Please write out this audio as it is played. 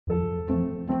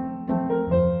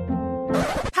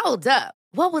Hold up.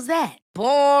 What was that?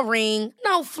 Boring.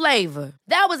 No flavor.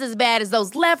 That was as bad as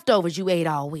those leftovers you ate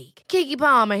all week. Keke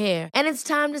Palmer here, and it's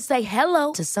time to say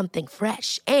hello to something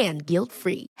fresh and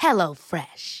guilt-free. Hello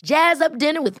Fresh. Jazz up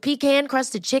dinner with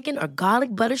pecan-crusted chicken or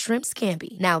garlic butter shrimp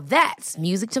scampi. Now that's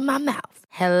music to my mouth.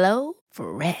 Hello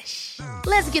Fresh.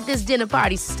 Let's get this dinner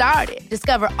party started.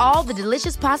 Discover all the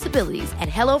delicious possibilities at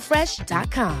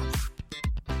hellofresh.com.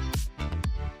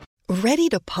 Ready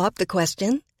to pop the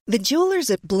question? The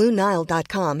jewelers at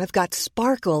BlueNile.com have got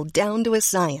sparkle down to a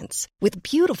science with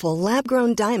beautiful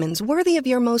lab-grown diamonds worthy of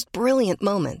your most brilliant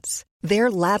moments.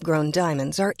 Their lab-grown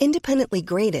diamonds are independently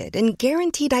graded and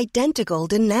guaranteed identical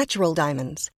to natural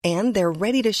diamonds, and they're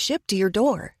ready to ship to your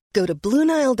door. Go to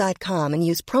BlueNile.com and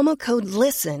use promo code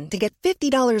LISTEN to get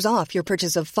 $50 off your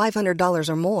purchase of $500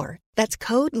 or more. That's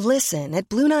code LISTEN at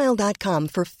BlueNile.com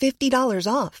for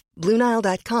 $50 off.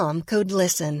 BlueNile.com, code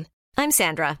LISTEN. I'm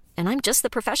Sandra, and I'm just the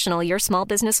professional your small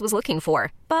business was looking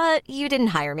for. But you didn't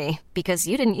hire me because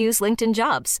you didn't use LinkedIn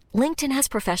Jobs. LinkedIn has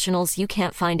professionals you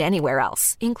can't find anywhere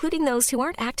else, including those who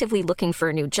aren't actively looking for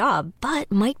a new job,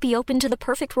 but might be open to the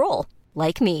perfect role,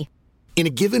 like me. In a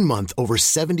given month, over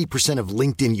 70% of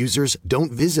LinkedIn users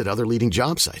don't visit other leading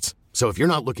job sites. So if you're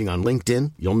not looking on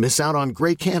LinkedIn, you'll miss out on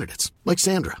great candidates like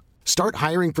Sandra. Start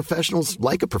hiring professionals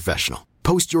like a professional.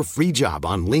 Post your free job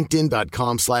on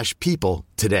linkedin.com/people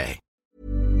today.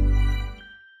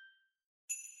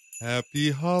 Happy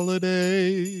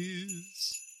holidays.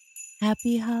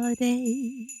 Happy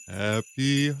holidays.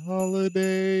 Happy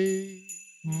holidays.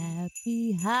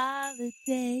 Happy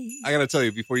holidays. I gotta tell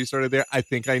you, before you started there, I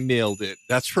think I nailed it.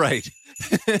 That's right.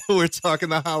 We're talking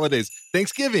the holidays.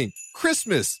 Thanksgiving,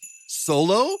 Christmas,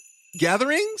 solo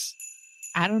gatherings.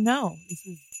 I don't know. This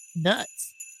is nuts.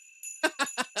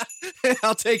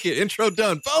 I'll take it. Intro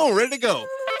done. Boom, ready to go.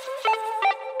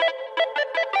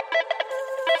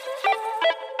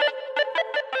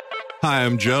 Hi,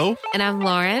 I'm Joe. And I'm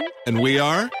Lauren. And we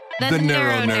are the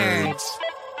Neuro Nerds.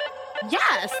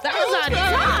 Yes, that was on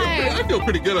time. I feel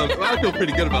pretty good. I feel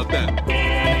pretty good about that.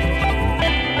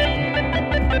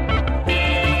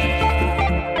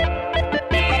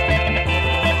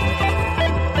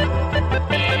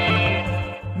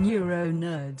 Neuro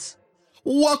Nerds.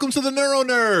 Welcome to the Neuro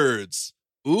Nerds.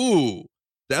 Ooh,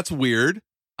 that's weird.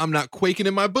 I'm not quaking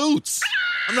in my boots.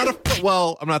 I'm not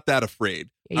that afraid.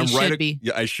 Yeah, you should be.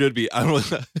 Yeah, I should be.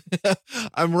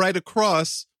 I'm right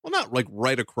across. Well, not like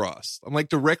right across. I'm like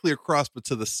directly across, but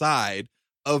to the side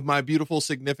of my beautiful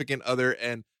significant other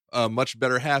and much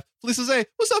better half, Felicia Zay.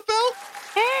 What's up, Phil?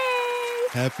 Hey.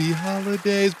 Happy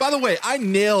holidays. By the way, I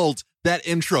nailed that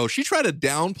intro. She tried to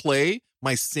downplay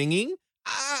my singing.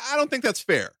 I don't think that's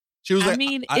fair. She was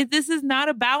this is not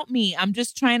about me. I'm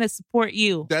just trying to support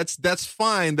you. That's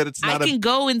fine that it's not. I can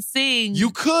go and sing.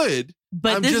 You could.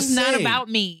 But this is not about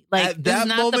me. Like, this is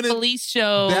not the police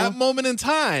show. That moment in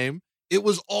time, it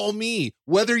was all me.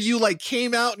 Whether you like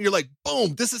came out and you're like,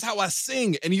 boom, this is how I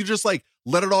sing, and you just like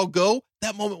let it all go.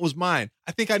 That moment was mine.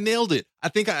 I think I nailed it. I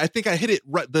think I hit it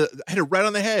right. I hit it right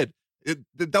on the head.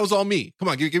 That was all me. Come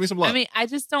on, give me some love. I mean, I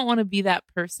just don't want to be that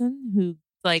person who's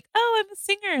like, oh, I'm a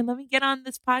singer. Let me get on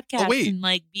this podcast and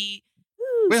like be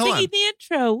singing the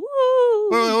intro.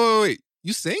 Woo. Wait.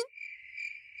 You sing?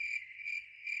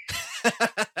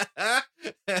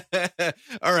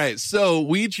 All right, so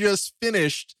we just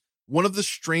finished one of the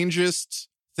strangest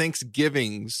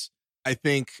Thanksgivings I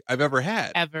think I've ever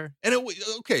had. Ever. And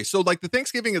so like the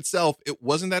Thanksgiving itself, it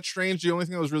wasn't that strange. The only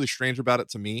thing that was really strange about it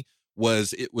to me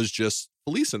was it was just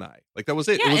Felice and I. Like that was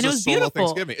it. Yeah, it was a solo beautiful.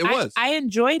 Thanksgiving. It was. I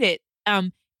enjoyed it.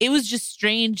 It was just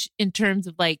strange in terms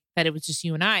of like that it was just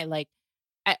you and I. Like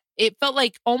it felt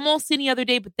like almost any other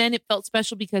day, but then it felt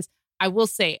special because I will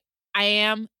say I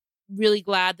am really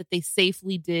glad that they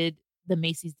safely did the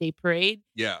Macy's Day Parade.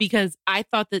 Yeah. Because I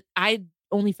thought that I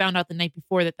only found out the night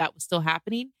before that was still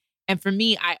happening. And for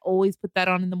me, I always put that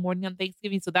on in the morning on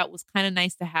Thanksgiving. So that was kind of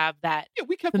nice to have that. Yeah,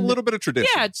 we kept a little bit of tradition.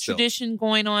 Yeah, tradition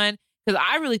going on. Because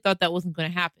I really thought that wasn't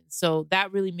going to happen. So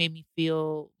that really made me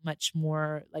feel much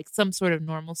more like some sort of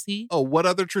normalcy. Oh, what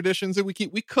other traditions did we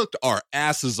keep? We cooked our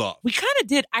asses off. We kind of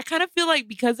did. I kind of feel like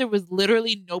because there was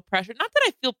literally no pressure. Not that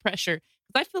I feel pressure.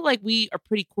 Because I feel like we are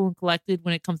pretty cool and collected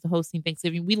when it comes to hosting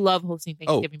Thanksgiving. We love hosting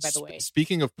Thanksgiving, by the way.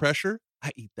 Speaking of pressure,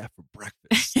 I eat that for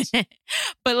breakfast.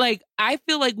 But like, I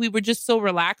feel like we were just so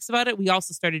relaxed about it. We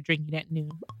also started drinking at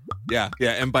noon. Yeah.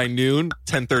 And by noon,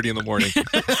 10:30 in the morning.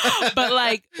 But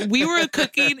like, we were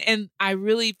cooking and I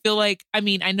really feel like, I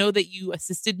mean, I know that you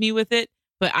assisted me with it,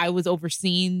 but I was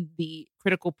overseeing the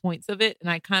critical points of it. And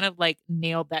I kind of like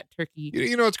nailed that turkey.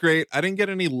 You know what's great? I didn't get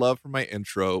any love for my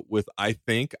intro with, I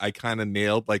think I kind of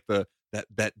nailed like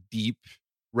that deep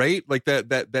right? Like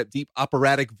that deep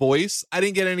operatic voice. I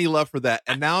didn't get any love for that.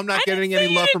 And now I'm not getting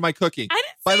any love for my cooking.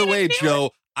 By the way,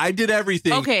 Joe, I did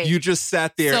everything. Okay. You just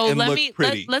sat there and looked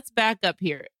pretty. Let's back up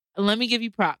here. Let me give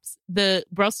you props. The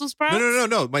Brussels sprouts.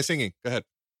 No. My singing. Go ahead.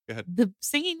 The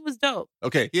singing was dope.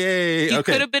 Okay. Yay. You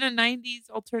okay. could have been a 90s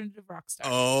alternative rock star.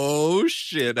 Oh,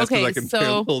 shit. That's because I can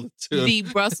feel the tune. The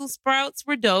Brussels sprouts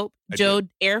were dope. Joe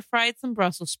air fried some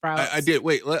Brussels sprouts. I did.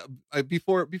 Wait,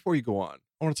 before you go on,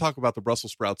 I want to talk about the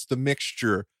Brussels sprouts, the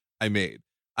mixture I made.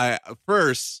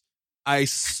 First, I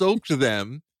soaked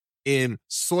them in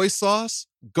soy sauce,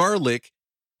 garlic,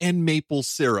 and maple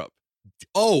syrup.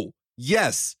 Oh,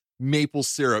 yes, maple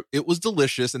syrup. It was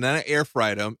delicious. And then I air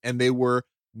fried them, and they were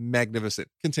magnificent.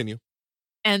 Continue.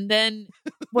 And then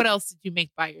what else did you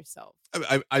make by yourself?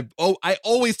 I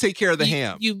always take care of the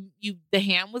ham. The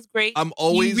ham was great.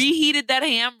 You reheated that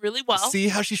ham really well. See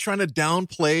how she's trying to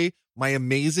downplay my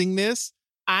amazingness?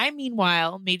 I,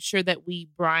 meanwhile, made sure that we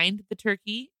brined the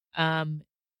turkey, at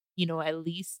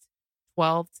least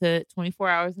 12 to 24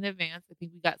 hours in advance. I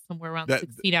think we got somewhere around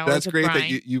 16 hours. That's great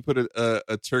brine. that you put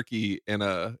a turkey in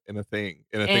a thing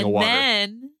of water.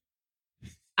 And then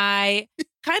I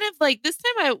kind of like this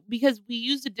time because we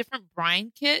used a different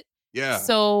brine kit. Yeah.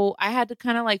 So I had to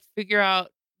kind of like figure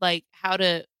out like how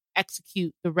to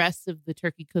execute the rest of the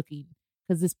turkey cooking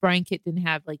because this brine kit didn't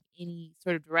have like any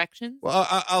sort of directions. Well,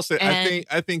 I'll say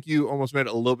I think you almost made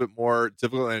it a little bit more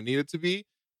difficult than it needed to be.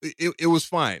 It was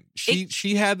fine.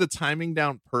 She had the timing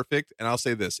down perfect, and I'll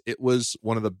say this: it was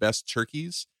one of the best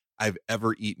turkeys I've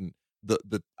ever eaten.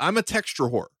 I'm a texture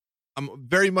whore. I'm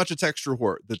very much a texture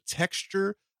whore. The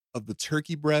texture of the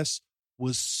turkey breast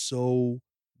was so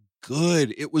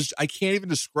good. I can't even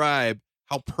describe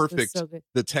how perfect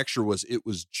the texture was. It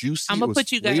was juicy. I'm gonna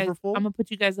put you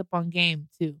guys up on game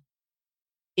too.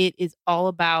 It is all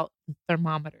about the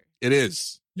thermometer. It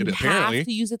is. You have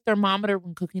to use a thermometer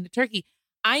when cooking the turkey.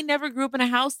 I never grew up in a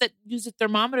house that used a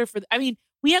thermometer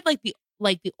we had like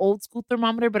the old school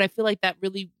thermometer, but I feel like that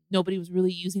really nobody was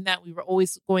really using that. We were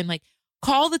always going like,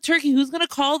 call the turkey. Who's going to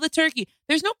call the turkey?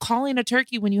 There's no calling a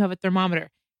turkey when you have a thermometer.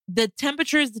 The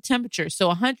temperature is the temperature. So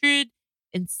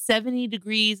 170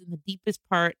 degrees in the deepest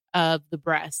part of the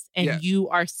breast, and you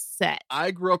are set. I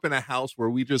grew up in a house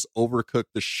where we just overcooked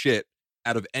the shit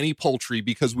out of any poultry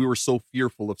because we were so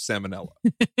fearful of salmonella.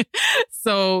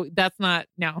 So that's not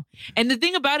no. And the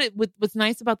thing about it, what's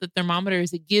nice about the thermometer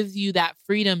is it gives you that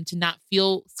freedom to not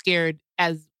feel scared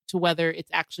as to whether it's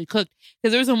actually cooked.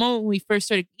 Because there was a moment when we first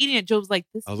started eating it, Joe was like,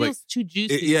 this feels too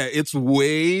juicy. It's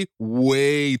way,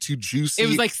 way too juicy. It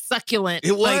was like succulent.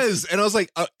 It was. And I was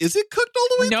like, is it cooked all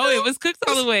the way No, through? it was cooked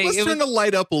all the way. Let's turn the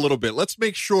light up a little bit. Let's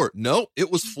make sure. No, it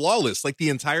was flawless. Like the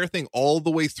entire thing all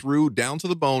the way through, down to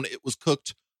the bone. It was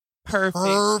cooked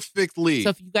perfectly.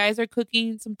 So if you guys are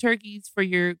cooking some turkeys for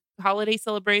your holiday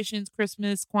celebrations,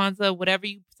 Christmas, Kwanzaa, whatever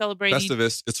you celebrate.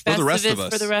 Festivus. It's for the rest of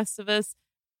us. For the rest of us.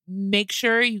 Make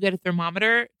sure you get a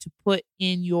thermometer to put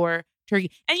in your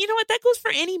turkey. And you know what? That goes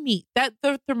for any meat.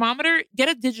 The thermometer, get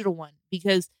a digital one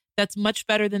because that's much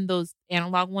better than those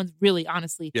analog ones, really,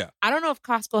 honestly. Yeah. I don't know if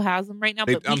Costco has them right now,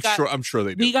 but I'm sure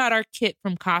they do. We got our kit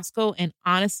from Costco, and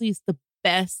honestly, it's the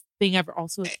best thing ever.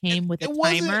 Also, it came with a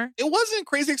timer. It wasn't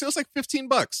crazy. It was like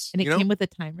 $15. And it came with a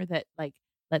timer that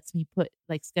lets me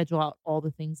schedule out all the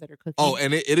things that are cooking. Oh,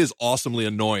 and it is awesomely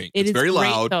annoying. It's very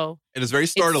loud, though. And it's very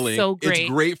startling. It's so great. It's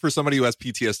great for somebody who has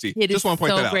PTSD. Just want to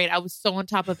point that out. Great. I was so on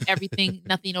top of everything,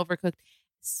 nothing overcooked.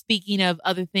 Speaking of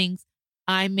other things,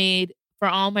 I made for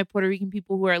all my Puerto Rican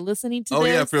people who are listening to this. Oh,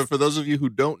 yeah. For those of you who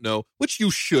don't know, which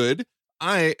you should,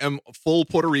 I am full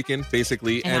Puerto Rican,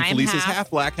 basically, and Felice is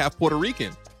half black, half Puerto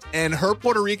Rican. And her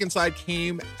Puerto Rican side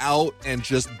came out and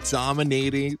just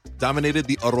dominated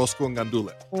the arroz con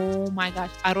gandules. Oh my gosh,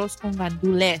 arroz con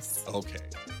gandules. Okay.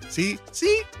 See?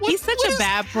 He's such a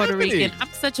bad Puerto Rican. I'm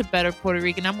such a better Puerto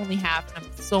Rican. I'm only half, and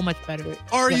I'm so much better.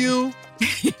 Are you?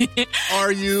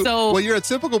 Are you? So, well, you're a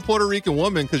typical Puerto Rican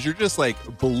woman because you're just like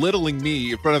belittling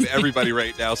me in front of everybody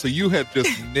right now. So you have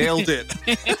just nailed it.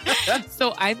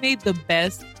 So I made the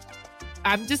best.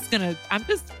 I'm just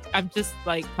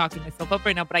like talking myself up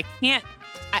right now, but I can't.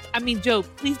 I mean, Joe,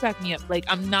 please back me up. Like,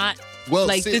 I'm not. Well,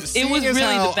 like this. It was really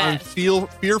the best. I'm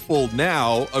fearful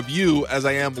now of you as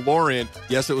I am Lauren.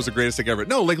 Yes, it was the greatest thing ever.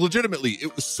 No, like legitimately,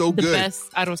 it was so good. The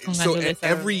best arroz con gandules. So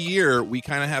every year we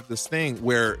kind of have this thing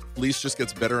where Felice just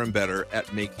gets better and better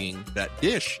at making that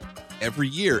dish. Every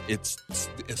year, it's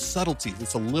subtlety.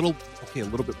 It's a little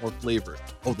bit more flavor.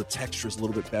 Oh, the texture is a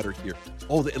little bit better here.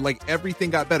 Oh, like everything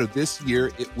got better. This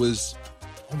year, it was,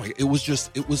 oh my, it was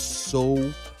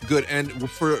so good.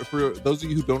 And for those of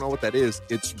you who don't know what that is,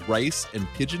 it's rice and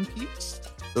pigeon peas.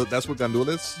 That's what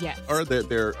gandules Yes. are.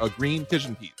 They're green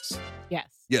pigeon peas. Yes.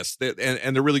 Yes,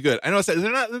 and they're really good. I know I said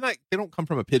they're not. They don't come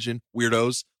from a pigeon.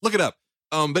 Weirdos. Look it up.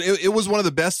 But it was one of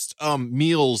the best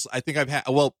meals I think I've had.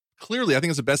 Well, clearly, I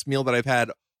think it's the best meal that I've had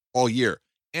all year.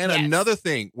 And another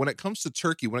thing, when it comes to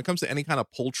turkey, when it comes to any kind of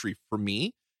poultry, for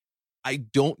me, I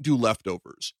don't do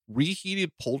leftovers.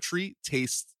 Reheated poultry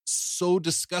tastes so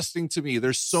disgusting to me.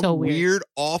 There's some weird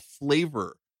off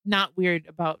flavor. Not weird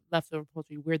about leftover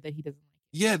poultry. Weird that he doesn't like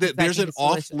it. Yeah, there's an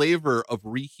off flavor of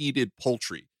reheated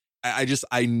poultry.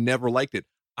 I never liked it.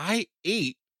 I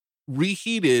ate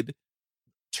reheated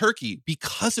turkey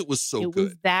because it was so good. It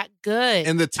was that good.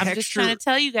 And the texture, I'm just trying to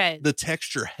tell you guys. The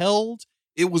texture held.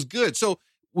 It was good. So,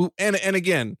 and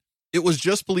again, it was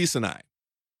just Police and I.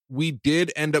 We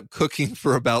did end up cooking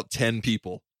for about 10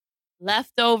 people.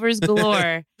 Leftovers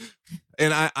galore.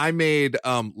 And I made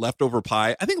leftover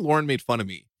pie. I think Lauren made fun of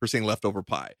me for saying leftover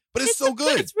pie, but it's so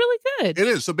good. It's really good. It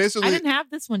is. So basically, I didn't have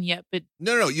this one yet, but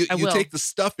no. You take the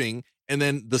stuffing, and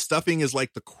then the stuffing is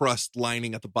like the crust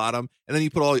lining at the bottom, and then you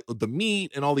put all the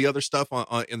meat and all the other stuff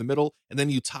on in the middle, and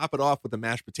then you top it off with the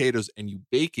mashed potatoes, and you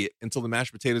bake it until the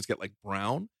mashed potatoes get like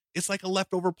brown. It's like a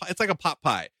leftover pie. It's like a pot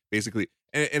pie, basically,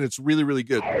 and it's really, really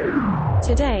good.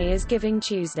 Today is Giving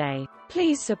Tuesday.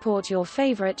 Please support your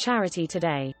favorite charity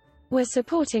today. We're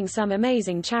supporting some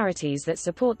amazing charities that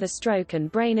support the stroke and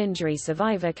brain injury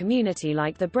survivor community,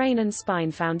 like the Brain and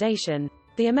Spine Foundation,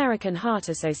 the American Heart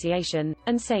Association,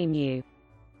 and Same You.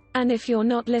 And if you're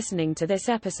not listening to this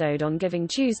episode on Giving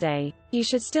Tuesday, you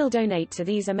should still donate to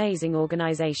these amazing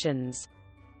organizations.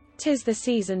 'Tis the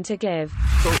season to give.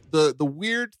 So the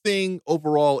weird thing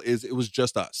overall is it was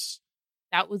just us.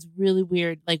 That was really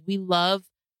weird. Like, we love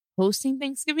hosting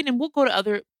Thanksgiving, and we'll go to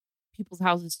other people's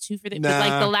houses too for that. But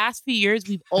like the last few years,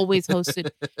 we've always hosted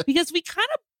because we kind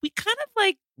of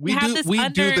like we have do, this we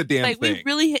under, do the damn like, thing.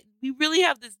 We really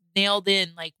have this nailed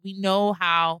in. Like, we know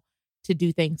how to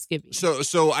do Thanksgiving.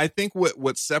 So I think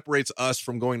what separates us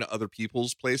from going to other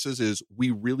people's places is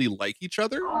we really like each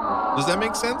other. Does that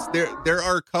make sense? There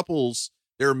are couples,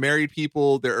 there are married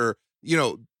people, there are,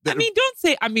 I mean, don't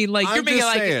say, like, you're making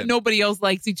like nobody else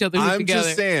likes each other together. I'm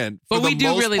just saying. But we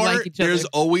do really like each other. There's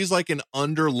always like an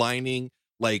underlining,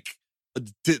 like,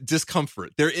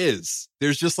 discomfort. There's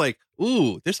just like,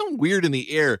 ooh, there's something weird in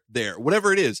the air there,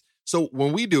 whatever it is. So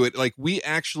when we do it, like, we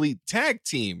actually tag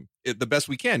team it the best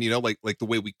we can, like the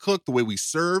way we cook, the way we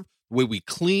serve, the way we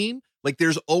clean. Like,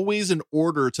 there's always an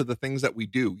order to the things that we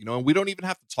do, and we don't even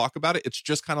have to talk about it. It's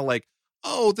just kind of like,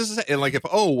 oh, this is, and like,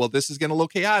 this is getting a little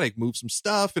chaotic, move some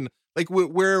stuff. And like,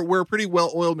 we're a pretty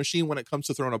well-oiled machine when it comes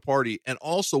to throwing a party. And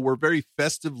also, we're very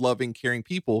festive, loving, caring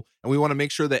people. And we want to make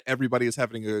sure that everybody is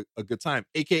having a good time,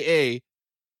 AKA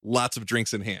lots of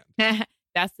drinks in hand.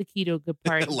 That's the key to a good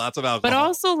party. Lots of alcohol. But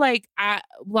also, like,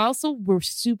 we're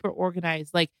super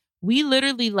organized. Like, we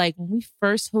literally, like, when we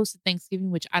first hosted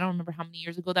Thanksgiving, which I don't remember how many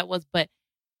years ago that was, but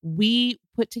we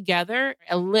put together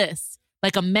a list,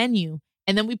 like a menu,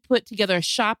 and then we put together a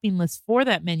shopping list for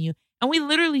that menu. And we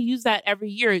literally use that every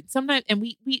year. Sometimes, and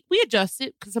we adjust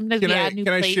it because sometimes we add new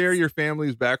plates. Can I share your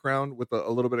family's background with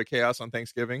a little bit of chaos on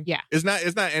Thanksgiving? Yeah. It's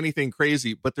not anything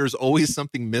crazy, but there's always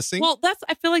something missing. Well,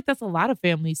 I feel like that's a lot of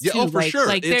families too. Yeah, for sure.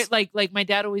 Like my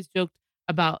dad always joked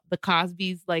about the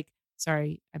Cosbys. Like,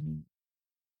 sorry, I mean,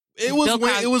 it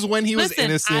was when he was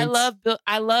innocent.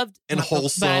 I loved and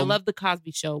wholesome. But I loved the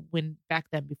Cosby Show back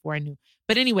then before I knew.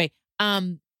 But anyway,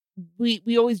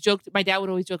 we always joked. My dad would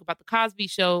always joke about the Cosby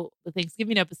Show, the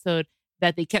Thanksgiving episode,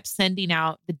 that they kept sending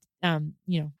out the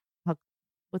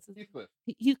what's his name?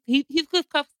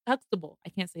 Heathcliff Huxtable. I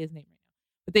can't say his name right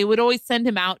now, but they would always send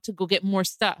him out to go get more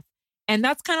stuff. And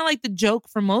that's kind of like the joke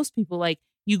for most people. Like,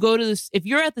 you go to this, if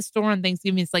you're at the store on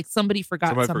Thanksgiving, it's like somebody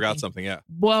forgot something. Yeah.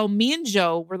 Well, me and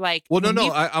Joe were like, well, no.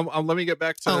 Let me get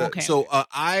back to okay. So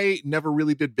I never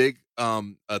really did big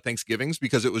Thanksgivings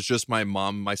because it was just my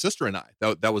mom, my sister, and I.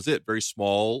 That was it. Very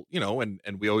small, and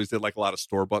we always did like a lot of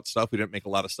store-bought stuff. We didn't make a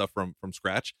lot of stuff from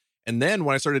scratch. And then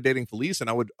when I started dating Felice, and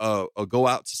I would go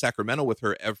out to Sacramento with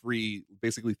her every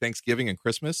basically Thanksgiving and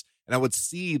Christmas, and I would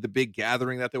see the big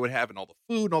gathering that they would have and all the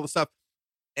food and all the stuff.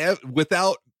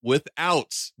 Without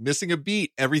missing a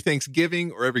beat, every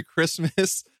Thanksgiving or every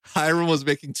Christmas, Hiram was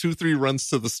making 2-3 runs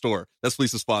to the store. That's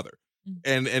Felice's father.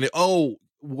 Mm-hmm.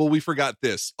 We forgot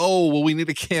this. We need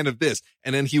a can of this.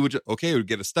 And then he would we'd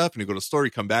get his stuff and he'd go to the store.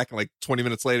 He'd come back and like 20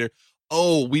 minutes later,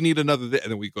 we need another this.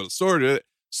 And then we'd go to the store to do it.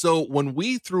 So when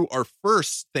we threw our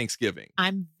first Thanksgiving,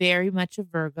 I'm very much a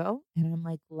Virgo, and I'm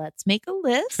like, let's make a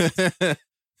list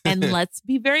and let's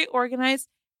be very organized.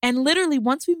 And literally,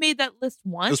 once we made that list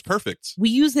once, it was perfect. We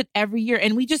use it every year,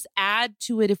 and we just add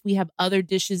to it if we have other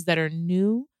dishes that are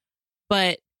new.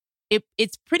 but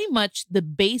it's pretty much the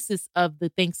basis of the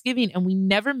Thanksgiving, and we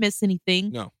never miss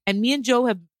anything. No. And me and Joe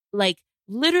have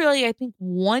literally, I think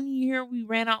 1 year we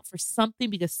ran out for something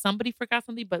because somebody forgot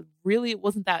something, but really it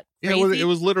wasn't that crazy. Yeah, it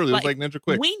was literally, it was like Ninja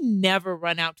Quick. We never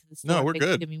run out to the store. No, we're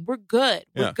good. We're good.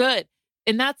 Yeah. We're good.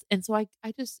 And so I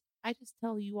just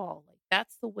tell you all,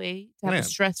 that's the way to have a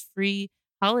stress-free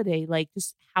holiday.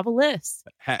 Just have a list.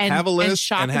 Have a list and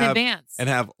shop in advance. And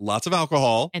have lots of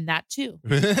alcohol. And that too.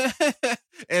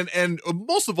 and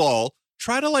most of all,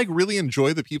 try to really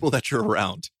enjoy the people that you're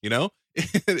around,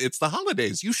 It's the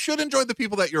holidays. You should enjoy the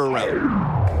people that you're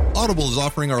around. Audible is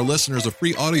offering our listeners a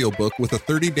free audiobook with a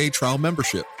 30-day trial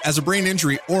membership. As a brain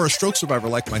injury or a stroke survivor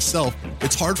like myself,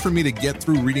 it's hard for me to get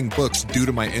through reading books due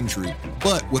to my injury.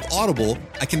 But with Audible,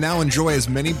 I can now enjoy as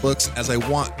many books as I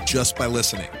want just by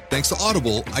listening. Thanks to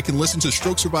Audible, I can listen to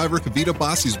stroke survivor Kavita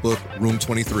Bossi's book, Room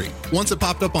 23. Once it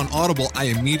popped up on Audible, I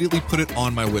immediately put it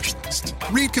on my wish list.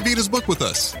 Read Kavita's book with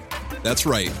us. That's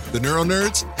right, the Neuro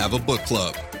Nerds have a book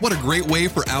club. What a great way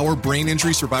for our brain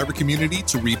injury survivor community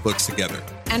to read books together.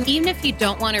 And even if you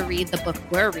don't want to read the book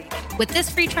we're reading, with this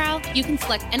free trial, you can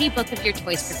select any book of your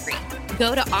choice for free.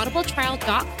 Go to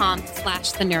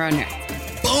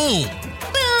audibletrial.com/theneuronerds. Boom!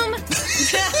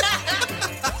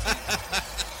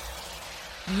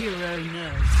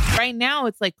 Right now,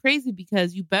 it's crazy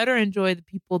because you better enjoy the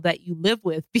people that you live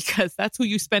with because that's who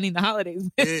you're spending the holidays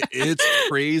with. It's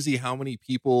crazy how many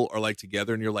people are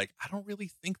together and you're I don't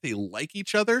really think they like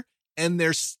each other. And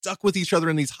they're stuck with each other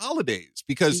in these holidays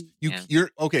because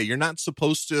you're not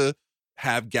supposed to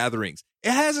have gatherings.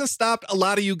 It hasn't stopped a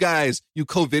lot of you guys, you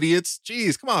COVIDiots.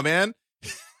 Jeez, come on, man.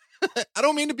 I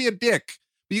don't mean to be a dick,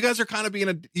 but you guys are kind of being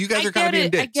dicks.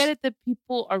 I get it that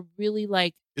people are really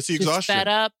it's the exhaustion. Fed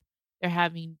up. They're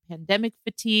having pandemic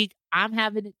fatigue. I'm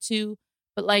having it too.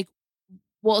 But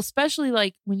especially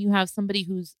when you have somebody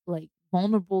who's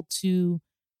vulnerable to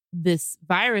this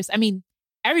virus. I mean,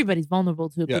 everybody's vulnerable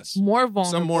to it, yes. but more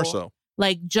vulnerable. Some more so.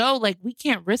 Joe, we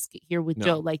can't risk it here with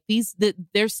Joe.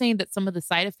 They're saying that some of the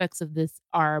side effects of this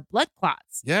are blood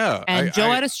clots. Yeah. And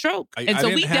Joe had a stroke.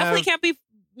 Definitely can't be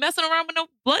messing around with no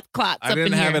blood clots I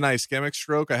didn't have an ischemic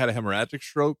stroke. I had a hemorrhagic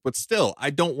stroke, but still, I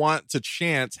don't want to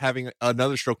chance having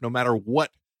another stroke no matter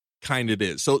what kind it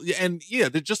is. So, and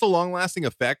they're just the long-lasting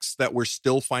effects that we're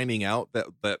still finding out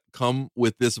that come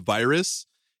with this virus.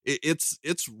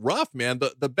 It's rough, man.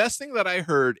 The best thing that I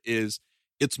heard is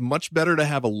it's much better to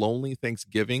have a lonely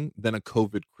Thanksgiving than a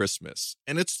COVID Christmas.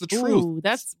 And it's the truth. Ooh,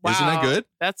 that's wow. Isn't that good?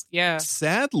 That's, yeah.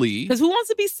 Sadly. Because who wants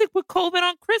to be sick with COVID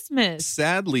on Christmas?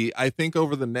 Sadly, I think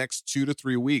over the next 2 to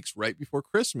 3 weeks, right before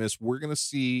Christmas, we're going to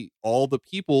see all the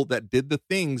people that did the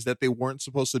things that they weren't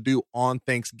supposed to do on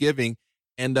Thanksgiving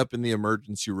end up in the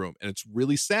emergency room. And it's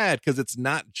really sad because it's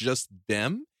not just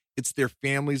them. It's their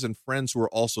families and friends who are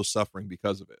also suffering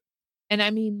because of it. And I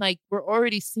mean, we're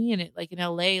already seeing it, in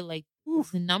LA,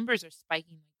 the numbers are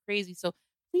spiking like crazy. So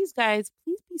please, guys,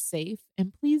 please be safe.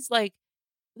 And please,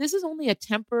 this is only a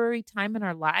temporary time in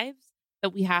our lives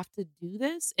that we have to do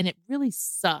this. And it really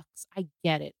sucks. I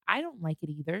get it. I don't like it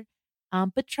either.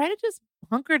 But try to just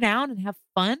hunker down and have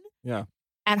fun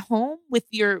at home with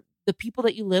the people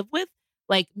that you live with.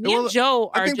 Me and Joe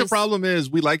are I think the problem is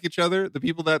we like each other. The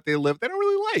people that they don't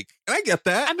really like. And I get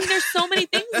that. I mean, there's so many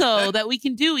things, though, that we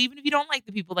can do, even if you don't like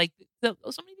the people. So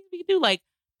many things we can do.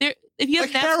 If you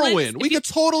have Netflix, heroin. We could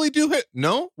totally do it.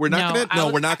 No, we're not going to.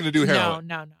 No, we're not going to do heroin.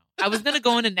 No. I was going to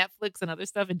go into Netflix and other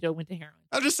stuff, and Joe went to heroin.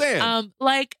 I'm just saying.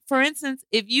 For instance,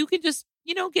 if you can just,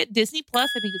 get Disney Plus,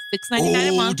 I think it's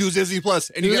 $6.99 a month. Do Disney Plus,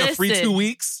 and you get a free 2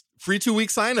 weeks. Free 2 week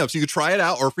signups. You could try it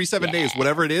out, or free 7 days,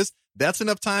 whatever it is. That's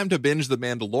enough time to binge The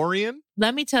Mandalorian.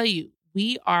 Let me tell you,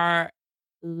 we are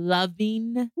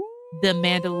loving The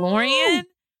Mandalorian.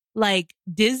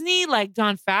 Disney,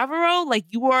 Jon Favreau.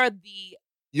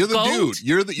 You're the goat. Dude.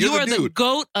 You're the you are dude. The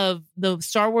goat of the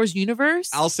Star Wars universe.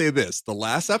 I'll say this: the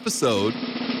last episode,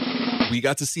 we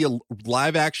got to see a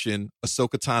live action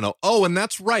Ahsoka Tano. Oh, and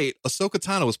that's right, Ahsoka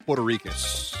Tano is Puerto Rican.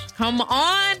 Come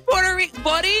on,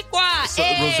 Boricua. So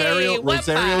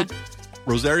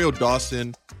Rosario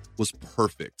Dawson was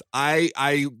perfect.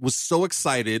 I was so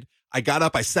excited. I got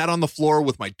up, I sat on the floor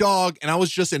with my dog, and I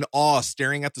was just in awe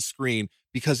staring at the screen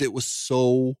because it was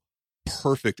so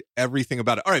perfect, everything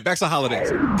about it. All right, back to the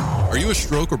holidays. Are you a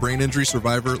stroke or brain injury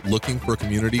survivor looking for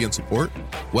community and support?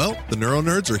 Well, the Neuro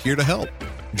Nerds are here to help.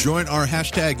 Join our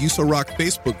 #UsoRock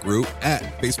Facebook group at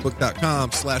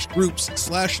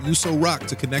facebook.com/groups/UsoRock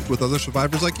to connect with other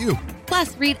survivors like you.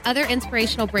 Plus, read other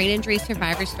inspirational brain injury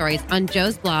survivor stories on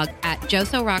Joe's blog at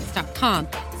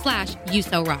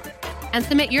josorocks.com/UsoRock. And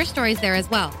submit your stories there as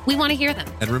well. We want to hear them.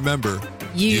 And remember,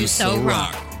 You so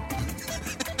rock.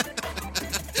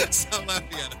 Stop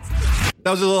laughing at us.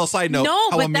 That was a little side note.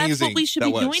 No, how but amazing that's what we should that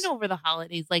be was. doing over the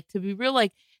holidays. Like, to be real,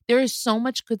 like, there is so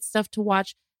much good stuff to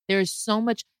watch. There's so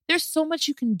much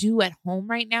you can do at home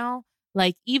right now.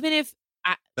 Like, even if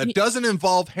that doesn't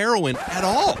involve heroin at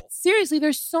all. Seriously,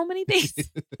 there's so many things.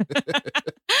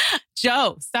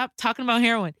 Joe, stop talking about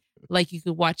heroin. Like, you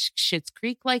could watch Schitt's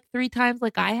Creek like 3 times,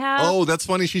 like I have. Oh, that's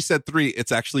funny. She said 3.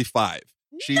 It's actually 5.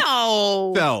 She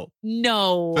No. fell.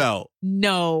 No. Fell.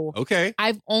 No. Okay.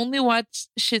 I've only watched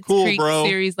Schitt's Cool, Creek bro.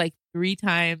 series like 3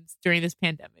 times during this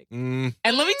pandemic. And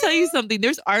let me tell you something.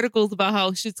 There's articles about how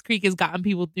Schitt's Creek has gotten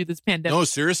people through this pandemic. No,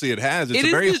 seriously, it has. It's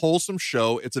a very wholesome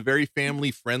show. It's a very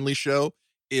family-friendly show.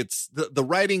 It's the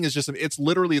writing is just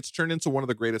it's turned into one of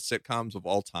the greatest sitcoms of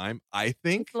all time, I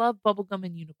think. I love bubblegum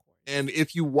and unicorns. And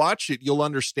if you watch it, you'll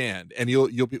understand, and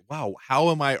you'll be, wow, how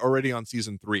am I already on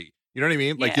season 3? You know what I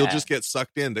mean? Like, you'll just get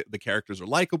sucked in. The characters are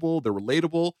likable, they're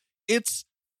relatable. It's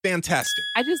fantastic.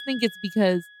 I just think it's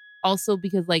because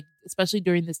like, especially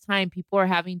during this time, people are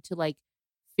having to like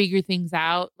figure things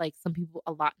out. Like,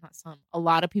 a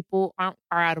lot of people are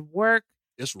out of work.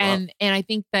 It's rough. And I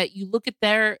think that you look at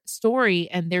their story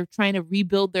and they're trying to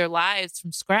rebuild their lives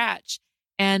from scratch.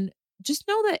 And just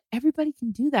know that everybody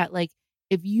can do that. Like,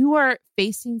 if you are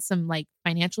facing some like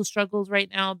financial struggles right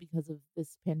now because of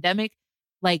this pandemic,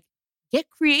 like, get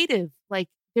creative. Like,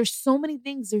 there's so many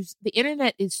things. The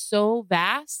internet is so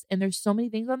vast and there's so many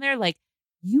things on there. Like,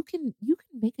 you can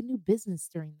make a new business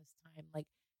during this time. Like,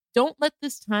 don't let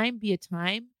this time be a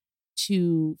time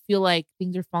to feel like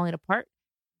things are falling apart.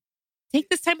 Take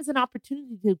this time as an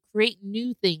opportunity to create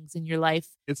new things in your life.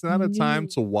 It's not a time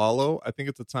to wallow. I think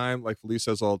it's a time, like Felice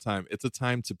says all the time, it's a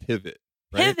time to pivot.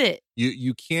 Right? Pivot.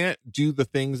 You can't do the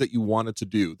things that you wanted to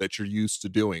do that you're used to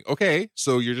doing. Okay,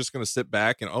 so you're just going to sit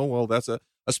back and, oh, well,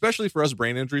 especially for us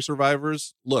brain injury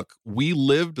survivors, look, we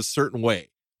lived a certain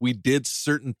way. We did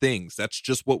certain things. That's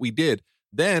just what we did.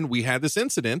 Then we had this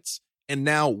incident, and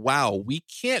now, wow, we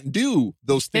can't do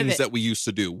those things that we used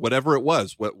to do, whatever it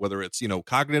was, whether it's,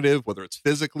 cognitive, whether it's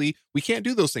physically, we can't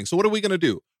do those things. So what are we going to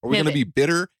do? Are we going to be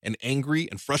bitter and angry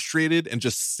and frustrated and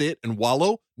just sit and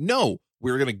wallow? No,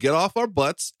 we're going to get off our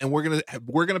butts and we're going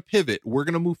to pivot. We're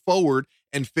going to move forward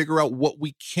and figure out what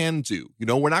we can do.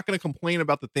 We're not going to complain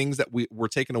about the things that were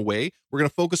taken away. We're going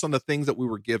to focus on the things that we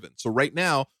were given. So right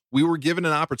now, we were given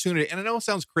an opportunity, and I know it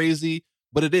sounds crazy,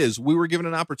 but it is. We were given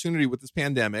an opportunity with this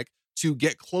pandemic to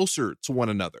get closer to one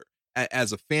another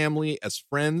as a family, as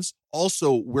friends.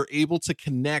 Also, we're able to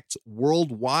connect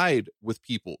worldwide with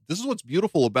people. This is what's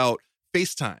beautiful about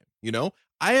FaceTime.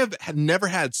 I have never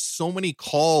had so many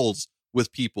calls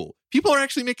with people. People are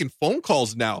actually making phone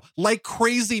calls now, like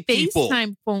crazy people.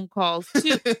 FaceTime phone calls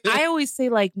too. I always say,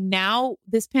 like, now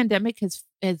this pandemic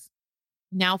has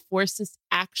now forced us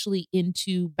actually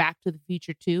into Back to the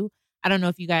Future 2. I don't know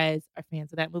if you guys are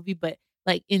fans of that movie, but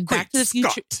like in Back to the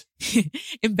Future,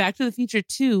 in Back to the Future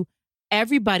 2,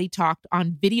 everybody talked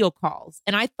on video calls.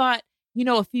 And I thought,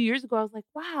 a few years ago, I was like,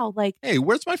 wow, like, hey,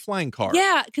 where's my flying car?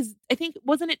 Yeah, because I think,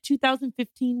 wasn't it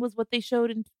 2015 was what they showed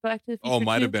in Back to the Future? Oh,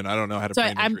 might have been. I don't know how to. So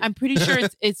I'm pretty sure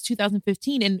it's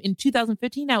 2015. And in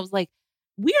 2015, I was like,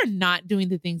 we are not doing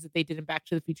the things that they did in Back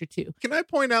to the Future 2. Can I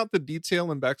point out the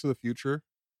detail in Back to the Future?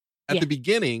 At the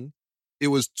beginning, it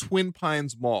was Twin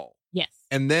Pines Mall. Yes.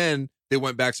 And then they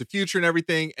went Back to the Future and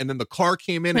everything. And then the car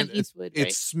came in and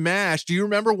it smashed. Do you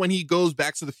remember when he goes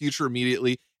Back to the Future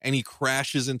immediately and he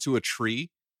crashes into a tree?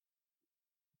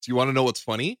 Do you want to know what's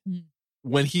funny? Mm.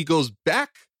 When he goes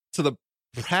back to the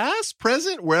past,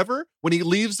 present, wherever, when he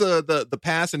leaves the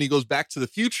past and he goes back to the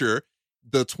future,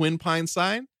 the Twin Pine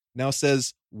sign now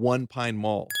says One Pine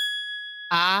Mall.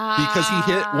 Because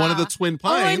he hit one of the Twin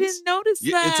Pines. Oh, I didn't notice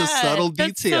that. It's a subtle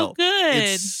detail. That's so good.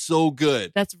 It's so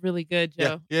good. That's really good,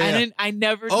 Joe. Yeah. I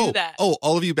never knew that. Oh,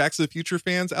 all of you Back to the Future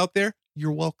fans out there,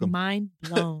 you're welcome. Mind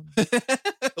blown.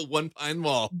 One Pine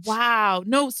Mall. Wow.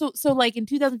 No, so like in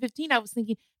 2015, I was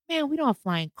thinking, man, we don't have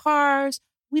flying cars.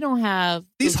 We don't have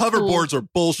these hoverboards are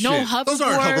bullshit. No hoverboards. Those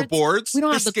aren't hoverboards. We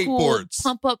don't have the skateboards.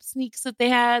 Cool pump up sneaks that they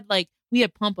had. Like, we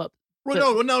had pump up.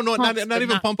 Well, no, not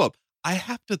even pump up. I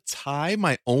have to tie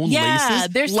my own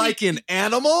laces like an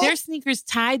animal. Their sneakers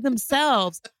tied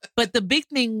themselves. But the big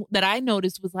thing that I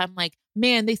noticed was, I'm like,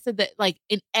 man, they said that like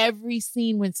in every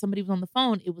scene when somebody was on the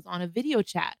phone, it was on a video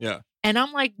chat. Yeah. And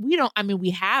I'm like, we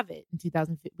have it in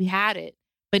 2015. We had it.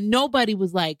 But nobody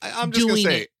was like, I'm just going to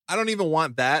say, I don't even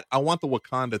want that. I want the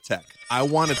Wakanda tech. I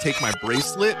want to take my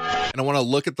bracelet and I want to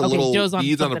look at the little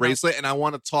beads on the bracelet and I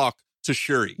want to talk to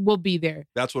Shuri. We'll be there.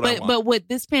 That's what I want. But what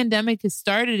this pandemic has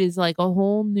started is like a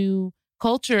whole new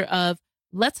culture of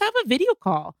let's have a video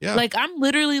call. Yeah. Like I'm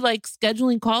literally like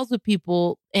scheduling calls with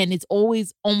people and it's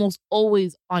almost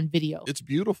always on video. It's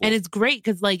beautiful. And it's great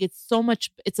because like it's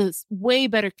a way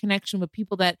better connection with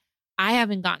people that I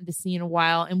haven't gotten to see in a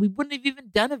while. And we wouldn't have even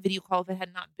done a video call if it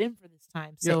had not been for this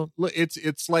time. So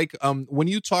it's like when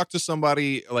you talk to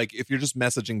somebody, like if you're just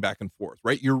messaging back and forth,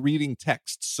 right? You're reading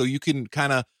texts. So you can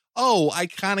kind of, I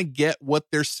kind of get what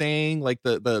they're saying, like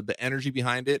the energy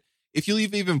behind it. If you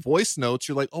leave even voice notes,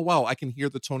 you're like, oh, wow, I can hear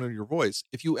the tone of your voice.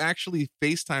 If you actually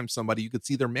FaceTime somebody, you could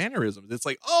see their mannerisms. It's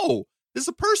like, oh, this is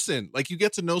a person. Like you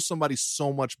get to know somebody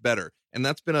so much better. And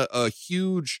that's been a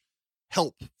huge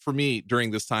help for me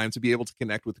during this time to be able to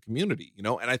connect with the community, you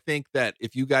know? And I think that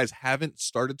if you guys haven't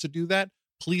started to do that,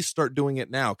 please start doing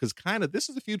it now. Cause kind of this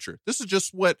is the future. This is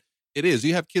just what it is.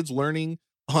 You have kids learning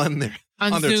on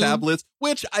their tablets,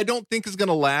 which I don't think is going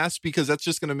to last because that's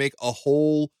just going to make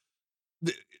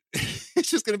it's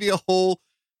just going to be a whole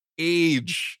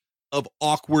age of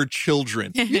awkward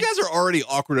children. You guys are already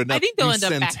awkward enough. I think they'll end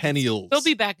up centennials. They'll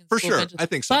be back in for school sure. eventually. I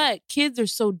think so. But kids are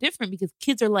so different because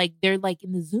kids are like they're like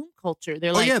in the Zoom culture.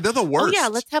 They're like, yeah, they're the worst. Oh yeah,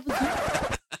 let's have a Zoom.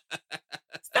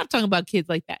 Stop talking about kids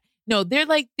like that. No, they're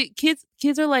like kids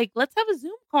are like, let's have a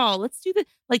Zoom call. Let's do this.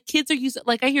 Like kids are used.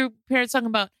 Like I hear parents talking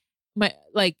about my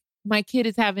kid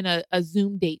is having a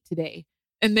Zoom date today.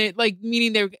 And they're like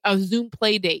meaning they're a Zoom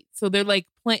play date. So they're like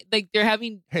they're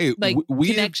having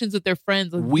connections with their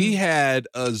friends. We had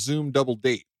a Zoom double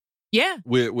date. Yeah.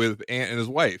 With Ant and his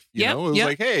wife. You know, it was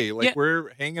like, hey, like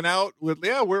we're hanging out with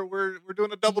we're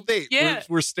doing a double date. Yeah.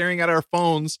 We're staring at our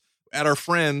phones at our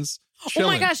friends. Chilling.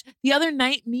 Oh my gosh. The other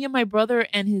night, me and my brother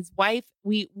and his wife,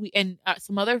 we and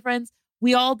some other friends,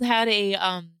 we all had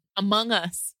a Among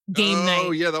Us game night.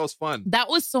 Oh yeah, that was fun. That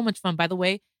was so much fun. By the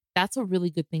way, that's a really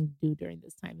good thing to do during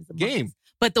this time is Among game. Us.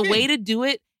 But the way to do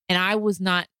it, and I'm going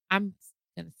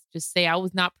to just say I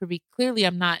was not privy. Clearly,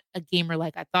 I'm not a gamer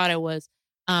like I thought I was.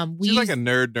 She's like a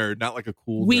nerd, not like a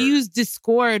cool We nerd. used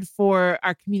Discord for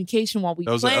our communication while we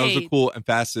played. That was a cool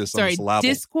emphasis on the syllable.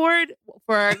 Discord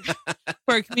for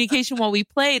our communication while we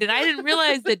played. And I didn't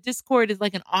realize that Discord is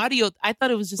like an audio. I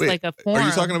thought it was just like a forum. Are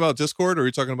you talking about Discord or are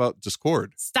you talking about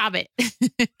Discord? Stop it.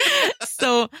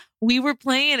 So we were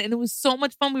playing and it was so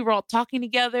much fun. We were all talking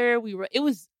together. It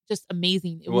was just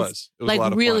amazing. It was like a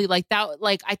lot of really fun. like that.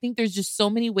 Like I think there's just so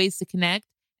many ways to connect.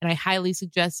 And I highly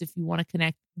suggest if you want to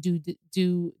connect, do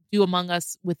Among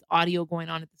Us with audio going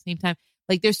on at the same time.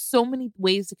 Like there's so many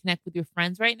ways to connect with your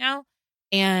friends right now.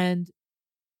 And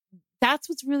that's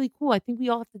what's really cool. I think we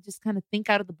all have to just kind of think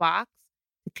out of the box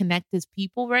to connect as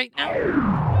people right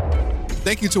now.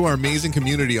 Thank you to our amazing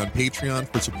community on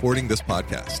Patreon for supporting this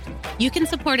podcast. You can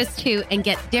support us too and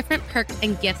get different perks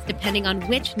and gifts depending on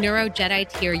which Neuro Jedi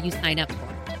tier you sign up for.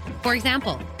 For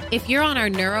example, if you're on our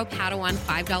Neuro Padawan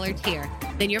 $5 tier,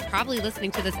 then you're probably listening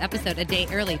to this episode a day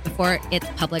early before its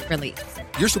public release.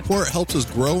 Your support helps us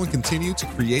grow and continue to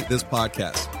create this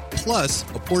podcast. Plus,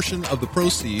 a portion of the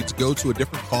proceeds go to a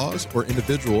different cause or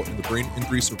individual in the brain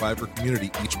injury survivor community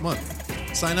each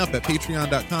month. Sign up at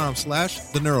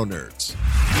patreon.com/theneuronerds.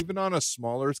 Even on a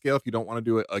smaller scale, if you don't want to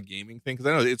do a gaming thing, because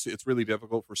I know it's really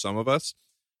difficult for some of us.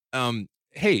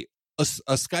 Hey, a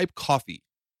Skype coffee,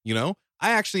 you know?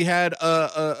 I actually had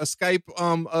a Skype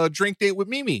a drink date with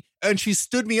Mimi, and she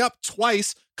stood me up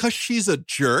twice because she's a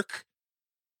jerk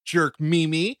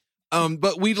Mimi.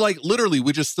 But we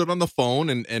we just stood on the phone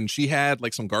and she had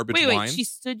like some garbage wine. Wait, she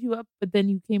stood you up, but then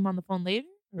you came on the phone later?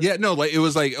 Or? Yeah, no, like it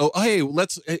was like, oh, hey,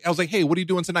 I was like, hey, what are you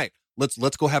doing tonight? Let's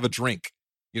go have a drink.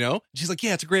 You know? And she's like,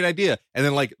 yeah, it's a great idea. And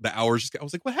then like the hours I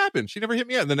was like, what happened? She never hit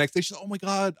me up. And the next day she's like, oh my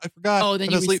God, I forgot. Oh, then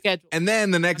you rescheduled. And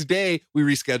then the next day we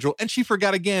rescheduled and she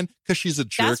forgot again because she's a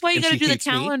jerk. That's why you got to do the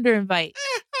calendar invite.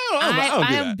 I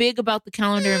am big about the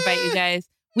calendar invite, you guys.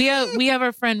 We have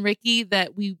our friend Ricky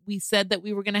that we said that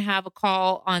we were going to have a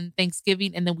call on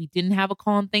Thanksgiving and then we didn't have a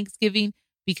call on Thanksgiving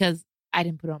because I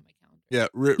didn't put it on my calendar. Yeah,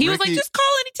 he was like, just call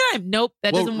anytime. Nope,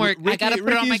 that doesn't work. I got to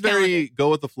put it on my calendar. Very go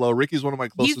with the flow. Ricky's one of my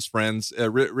closest friends.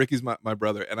 Ricky's my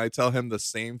brother. And I tell him the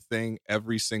same thing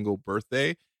every single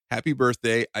birthday. Happy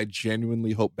birthday. I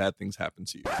genuinely hope bad things happen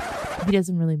to you. He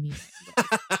doesn't really mean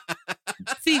that.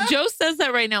 See, Joe says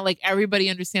that right now, like everybody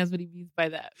understands what he means by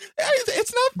that.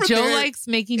 It's not for Joe likes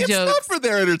making jokes. It's not for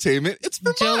their entertainment. It's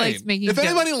for Joe mine. Likes making if jokes.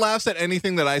 Anybody laughs at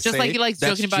anything that I say, just like he likes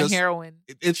joking about heroin.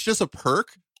 It's just a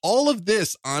perk. All of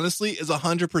this, honestly, is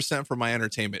 100% for my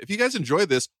entertainment. If you guys enjoy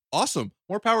this, awesome.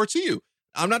 More power to you.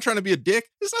 I'm not trying to be a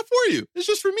dick. It's not for you. It's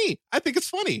just for me. I think it's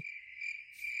funny.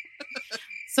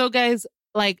 So, guys,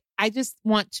 like, I just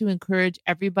want to encourage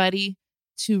everybody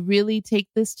to really take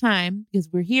this time because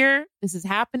we're here. This is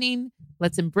happening.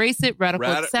 Let's embrace it.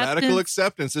 Radical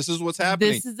acceptance. This is what's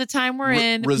happening. This is the time we're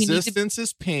in. Resistance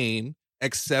is pain.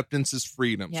 Acceptance is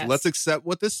freedom. Yes. So let's accept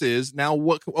what this is. Now,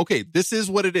 this is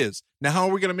what it is. Now, how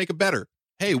are we going to make it better?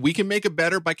 Hey, we can make it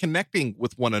better by connecting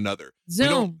with one another.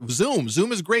 Zoom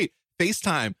is great.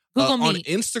 FaceTime. Google Meet.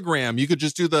 On Instagram, you could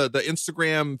just do the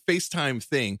Instagram FaceTime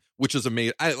thing, which is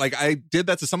amazing. I did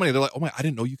that to somebody. They're like, oh my, I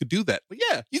didn't know you could do that. But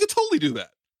yeah, you could totally do that.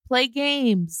 Play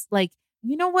games. Like,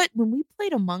 you know what? When we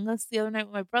played Among Us the other night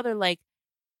with my brother, like,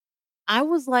 I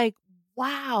was like,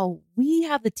 wow, we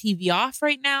have the TV off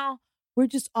right now. We're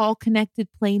just all connected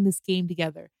playing this game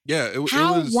together. Yeah.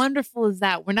 How wonderful is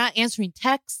that? We're not answering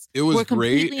texts. It was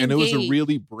great. And engaged. it was a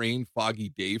really brain foggy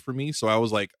day for me. So I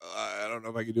was like, I don't know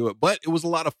if I could do it, but it was a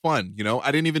lot of fun. You know,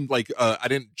 I didn't even I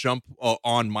didn't jump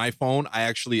on my phone.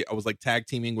 I was like tag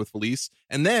teaming with Felice.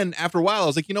 And then after a while, I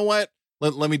was like, you know what?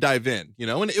 Let me dive in, you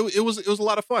know, and it was a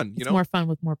lot of fun. It's more fun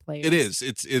with more players. It is.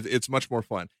 It's much more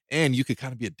fun, and you could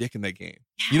kind of be a dick in that game.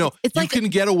 Yeah, you know, it's you can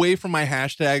get away from my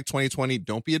hashtag 2020.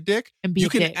 Don't be a dick. And be you a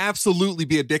can dick. Absolutely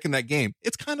be a dick in that game.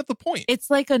 It's kind of the point. It's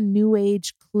like a new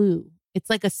age Clue. It's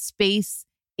like a space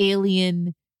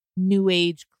alien new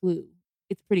age Clue.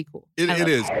 It's pretty cool. It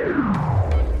is.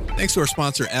 Thanks to our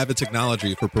sponsor, Avid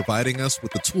Technology, for providing us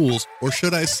with the tools, or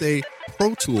should I say,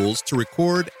 pro tools, to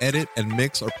record, edit, and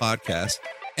mix our podcast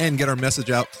and get our message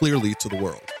out clearly to the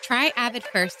world. Try Avid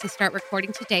first to start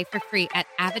recording today for free at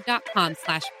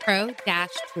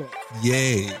avid.com/pro-tools.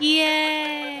 Yay.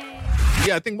 Yay.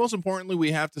 Yeah, I think most importantly,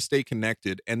 we have to stay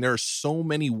connected, and there are so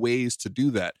many ways to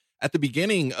do that. At the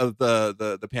beginning of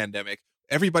the pandemic,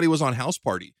 everybody was on house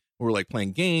party. We were like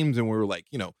playing games, and we were like,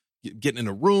 you know, getting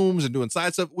into rooms and doing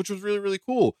side stuff, which was really, really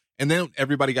cool. And then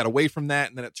everybody got away from that,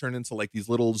 and then it turned into like these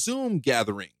little Zoom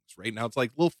gatherings. Right now, it's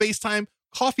like little FaceTime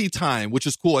coffee time, which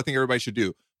is cool. I think everybody should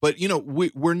do. But you know,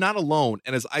 we're not alone,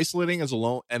 and as isolating as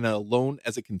alone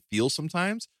as it can feel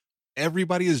sometimes,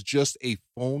 everybody is just a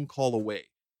phone call away.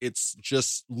 It's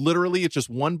just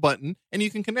one button, and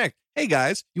you can connect. Hey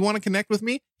guys, you want to connect with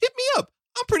me? Hit me up.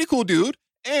 I'm pretty cool, dude.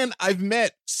 And I've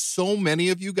met so many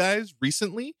of you guys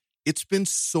recently. It's been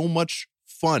so much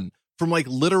fun from like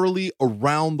literally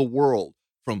around the world,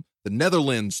 from the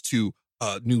Netherlands to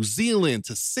New Zealand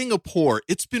to Singapore.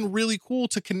 It's been really cool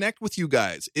to connect with you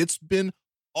guys. It's been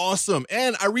awesome.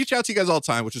 And I reach out to you guys all the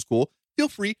time, which is cool. Feel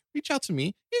free, reach out to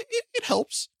me. It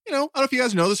helps. You know, I don't know if you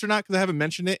guys know this or not because I haven't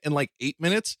mentioned it in like 8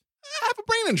 minutes. I have a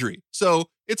brain injury.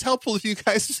 So it's helpful if you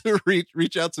guys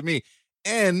reach out to me.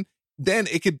 And then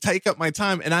it could take up my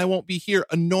time and I won't be here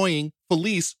annoying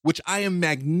Felice, which I am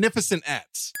magnificent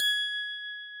at.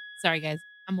 Sorry, guys.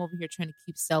 I'm over here trying to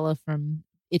keep Stella from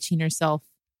itching herself.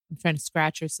 I'm trying to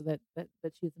scratch her so that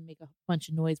she doesn't make a bunch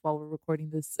of noise while we're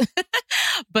recording this.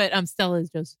 But Stella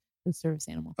is just the service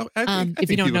animal. Oh,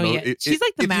 if you don't know yet, she's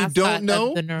like the mascot. If you don't know,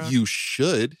 of the neuro. you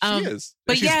should. She is.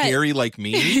 But she's hairy like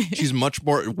me. She's much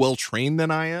more well trained than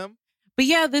I am. But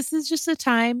yeah, this is just a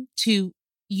time to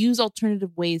use alternative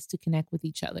ways to connect with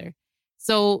each other.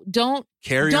 So don't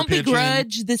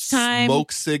begrudge this time.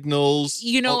 Smoke signals.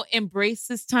 You know, embrace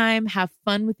this time. Have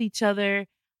fun with each other.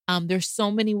 There's so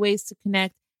many ways to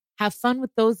connect. Have fun with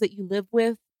those that you live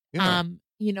with. Yeah.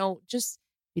 You know, just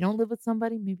if you don't live with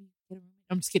somebody, maybe get a roommate.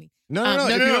 I'm just kidding.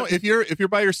 No. If you're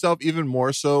by yourself, even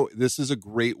more so, this is a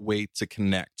great way to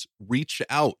connect. Reach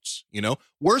out. You know,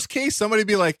 worst case, somebody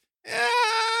be like,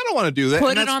 I don't want to do that.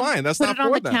 And that's fine. That's not for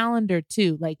them. Put it on the calendar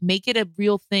too. Like, make it a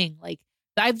real thing. Like,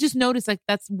 I've just noticed like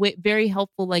that's very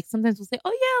helpful. Like sometimes we'll say,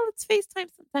 oh yeah, let's FaceTime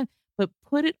sometime. But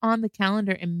put it on the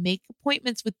calendar and make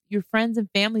appointments with your friends and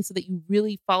family so that you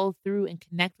really follow through and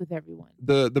connect with everyone.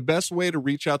 The best way to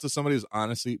reach out to somebody is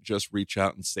honestly just reach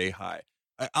out and say hi.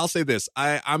 I'll say this.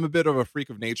 I'm a bit of a freak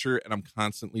of nature and I'm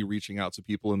constantly reaching out to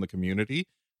people in the community.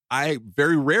 I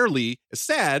very rarely, it's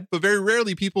sad, but very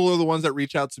rarely people are the ones that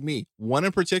reach out to me. One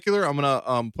in particular, I'm going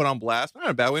to put on blast, not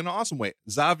in a bad way, in an awesome way.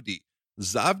 Zavdi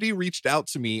reached out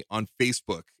to me on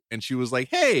Facebook and she was like,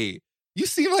 hey, you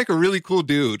seem like a really cool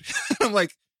dude. I'm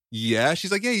like, yeah.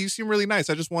 She's like, yeah, you seem really nice.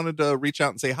 I just wanted to reach out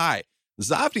and say hi.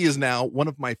 Zavdi is now one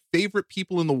of my favorite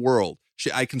people in the world.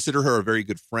 I consider her a very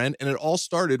good friend. And it all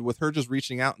started with her just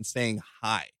reaching out and saying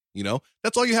hi. You know,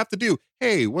 that's all you have to do.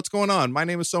 Hey, what's going on? My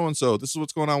name is so-and-so. This is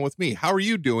what's going on with me. How are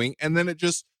you doing? And then it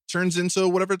just turns into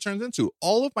whatever it turns into.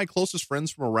 All of my closest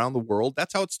friends from around the world,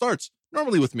 that's how it starts.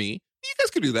 Normally with me. You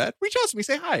guys could do that. Reach out to me.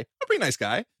 Say hi. I'm a pretty nice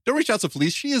guy. Don't reach out to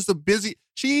Felice. She is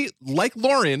like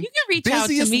Lauren, you can reach out to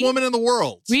me. Busiest woman in the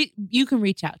world. You can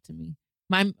reach out to me.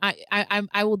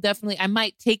 I will definitely, I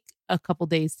might take a couple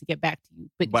days to get back to you.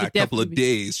 But by it a couple of definitely-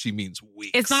 days, she means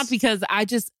weeks. It's not because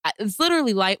it's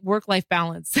literally work-life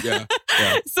balance. Yeah.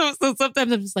 So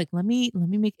sometimes I'm just like, let me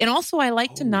make, and also I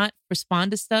like to not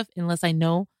respond to stuff unless I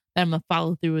know that I'm gonna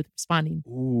follow through with responding.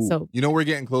 Ooh. So we're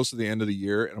getting close to the end of the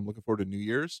year, and I'm looking forward to New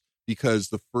Year's because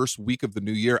the first week of the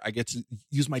new year, I get to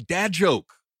use my dad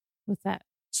joke. what's that?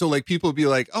 So like people would be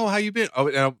like, "Oh, how you been?" Oh,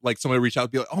 and like somebody would reach out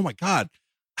and be like, "Oh my God,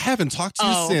 I haven't talked to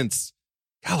you since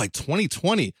like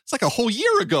 2020. It's like a whole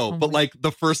year ago." But like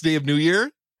the first day of New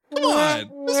Year, come on,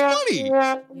 it's funny.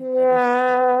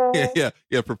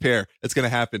 Yeah. Prepare. It's gonna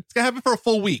happen. It's gonna happen for a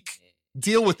full week.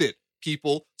 Deal with it,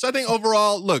 people. So I think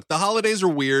overall, look, the holidays are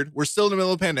weird. We're still in the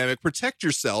middle of a pandemic. Protect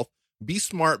yourself. Be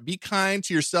smart. Be kind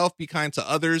to yourself. Be kind to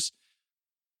others.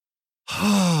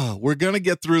 We're going to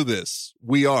get through this.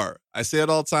 We are. I say it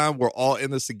all the time. We're all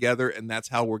in this together, and that's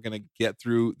how we're going to get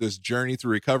through this journey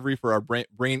through recovery for our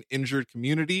brain injured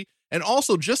community, and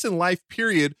also just in life,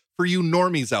 period, for you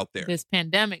normies out there. This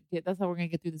pandemic. That's how we're going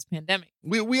to get through this pandemic.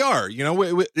 We are.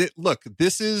 Look,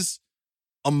 this is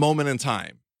a moment in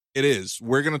time. It is.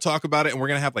 We're going to talk about it, and we're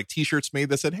going to have like t-shirts made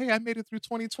that said, "Hey, I made it through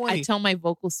 2020. I tell my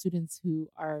vocal students who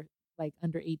are like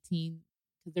under 18,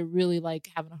 because they're really like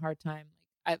having a hard time.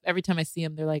 Every time I see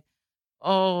them, they're like,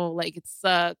 "Oh, like it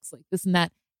sucks, like this and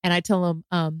that." And I tell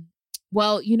them,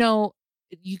 well, you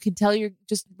can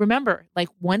just remember, like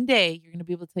one day you're going to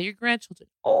be able to tell your grandchildren,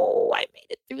 "Oh, I made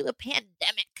it through the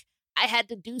pandemic. I had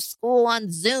to do school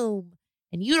on Zoom,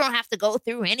 and you don't have to go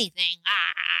through anything.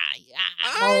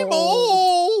 I'm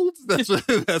old." That's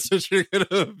what you're going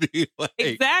to be like.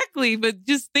 Exactly. But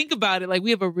just think about it. Like we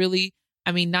have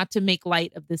not to make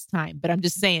light of this time, but I'm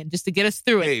just saying, just to get us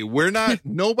through it. Hey,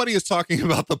 nobody is talking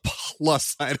about the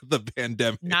plus side of the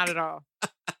pandemic. Not at all.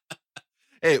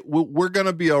 Hey, we're going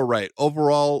to be all right.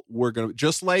 Overall, we're going to,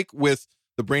 just like with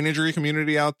the brain injury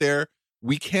community out there,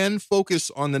 we can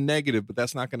focus on the negative, but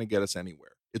that's not going to get us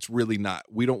anywhere. It's really not.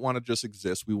 We don't want to just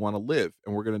exist. We want to live.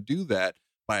 And we're going to do that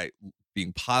by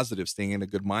being positive, staying in a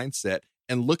good mindset,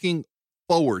 and looking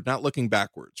forward, not looking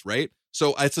backwards, right?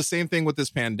 So it's the same thing with this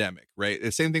pandemic, right?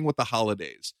 The same thing with the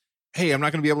holidays. Hey, I'm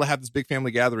not going to be able to have this big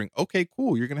family gathering. Okay,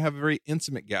 cool. You're going to have a very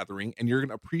intimate gathering, and you're going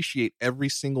to appreciate every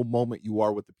single moment you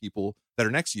are with the people that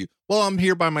are next to you. Well, I'm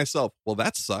here by myself. Well,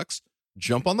 that sucks.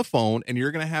 Jump on the phone, and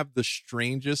you're going to have the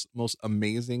strangest, most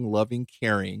amazing, loving,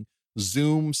 caring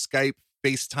Zoom, Skype,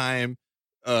 FaceTime,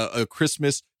 a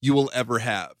Christmas you will ever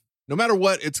have. No matter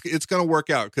what, it's going to work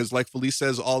out, because like Felice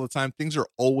says all the time, things are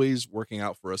always working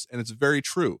out for us, and it's very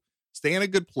true. Stay in a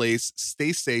good place,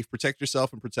 stay safe, protect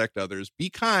yourself and protect others. Be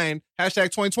kind.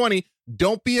 Hashtag 2020.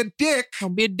 Don't be a dick.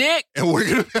 Don't be a dick. And we're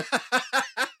going to...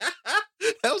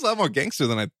 That was a lot more gangster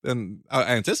than I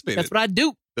anticipated. That's what I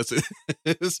do. That's it.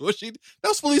 That's what that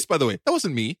was Felice, by the way. That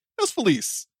wasn't me. That was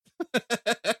Felice.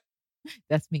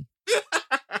 That's me.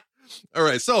 All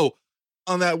right. So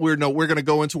on that weird note, we're going to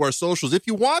go into our socials. If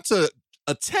you want to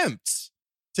attempt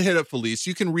to hit up Felice,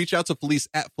 you can reach out to Felice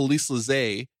at Felice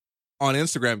Lizay on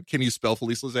Instagram. Can you spell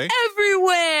Felice Lizay?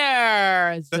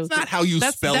 Everywhere. That's not how you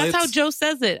spell it. That's how Joe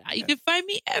says it. You can find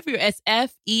me everywhere. It's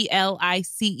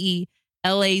FELICELAZAE.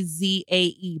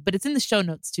 But it's in the show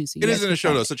notes too. So it is in the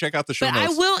show notes. So check out the show notes. But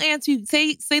I will answer you.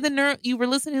 Say you were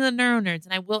listening to the Neuro Nerds,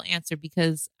 and I will answer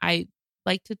because I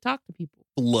like to talk to people.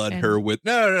 Flood her with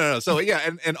no. So yeah,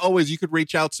 and always you could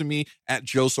reach out to me at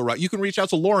Joe Sorox. You can reach out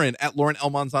to Lauren at Lauren El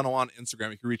Manzano on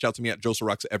Instagram. You can reach out to me at Joe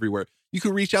Sorox everywhere. You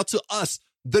can reach out to us,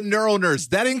 the Neuro Nerds.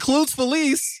 That includes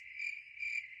Felice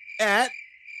at.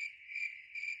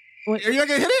 What? Are you not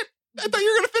gonna hit it? I thought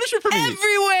you were gonna finish it for me.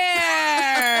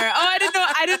 Everywhere. Oh, I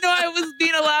didn't know I was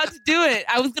being allowed to do it.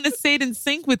 I was gonna say it in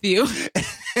sync with you.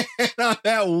 And on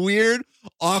that weird,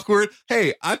 awkward.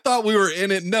 Hey, I thought we were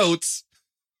in it notes.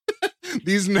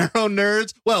 These Neuro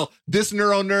Nerds. Well, this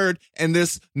Neuro Nerd and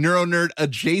this Neuro Nerd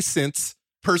adjacent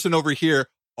person over here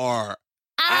are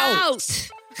out.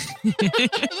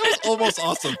 That was almost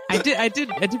awesome. I did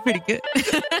pretty good.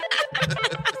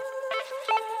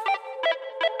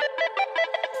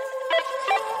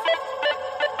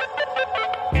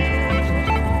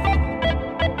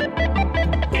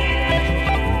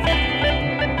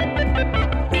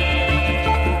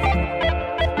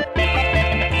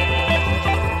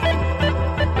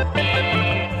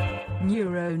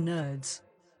 Neuro Nerds.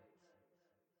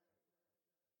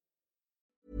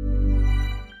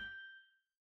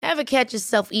 Ever catch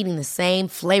yourself eating the same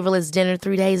flavorless dinner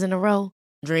 3 days in a row?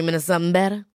 Dreaming of something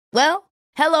better? Well,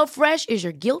 HelloFresh is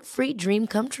your guilt-free dream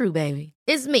come true, baby.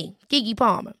 It's me, Keke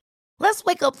Palmer. Let's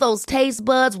wake up those taste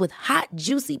buds with hot,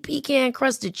 juicy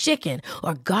pecan-crusted chicken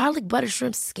or garlic butter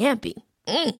shrimp scampi.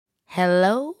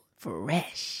 Hello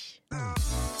Fresh.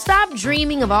 Stop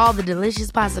dreaming of all the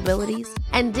delicious possibilities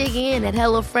and dig in at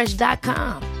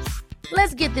HelloFresh.com.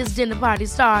 Let's get this dinner party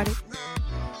started.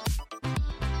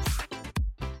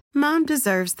 Mom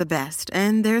deserves the best,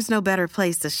 and there's no better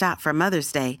place to shop for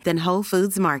Mother's Day than Whole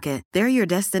Foods Market. They're your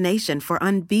destination for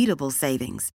unbeatable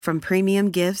savings, from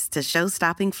premium gifts to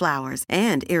show-stopping flowers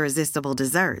and irresistible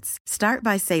desserts. Start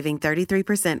by saving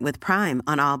 33% with Prime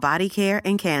on all body care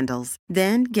and candles.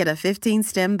 Then get a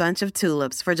 15-stem bunch of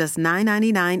tulips for just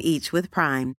 $9.99 each with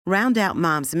Prime. Round out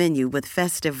Mom's menu with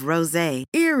festive rosé,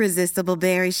 irresistible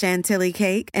berry chantilly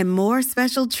cake, and more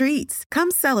special treats.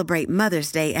 Come celebrate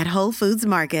Mother's Day at Whole Foods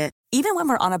Market. Even when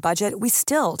we're on a budget, we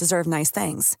still deserve nice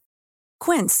things.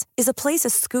 Quince is a place to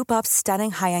scoop up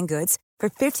stunning high-end goods for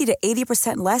 50 to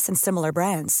 80% less than similar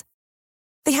brands.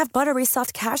 They have buttery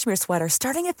soft cashmere sweaters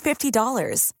starting at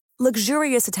 $50,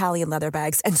 luxurious Italian leather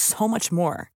bags, and so much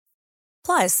more.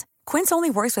 Plus, Quince only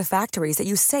works with factories that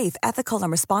use safe, ethical,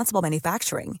 and responsible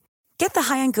manufacturing. Get the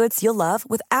high-end goods you'll love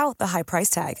without the high price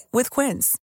tag with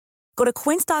Quince. Go to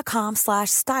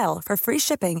quince.com/style for free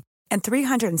shipping and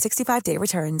 365-day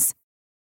returns.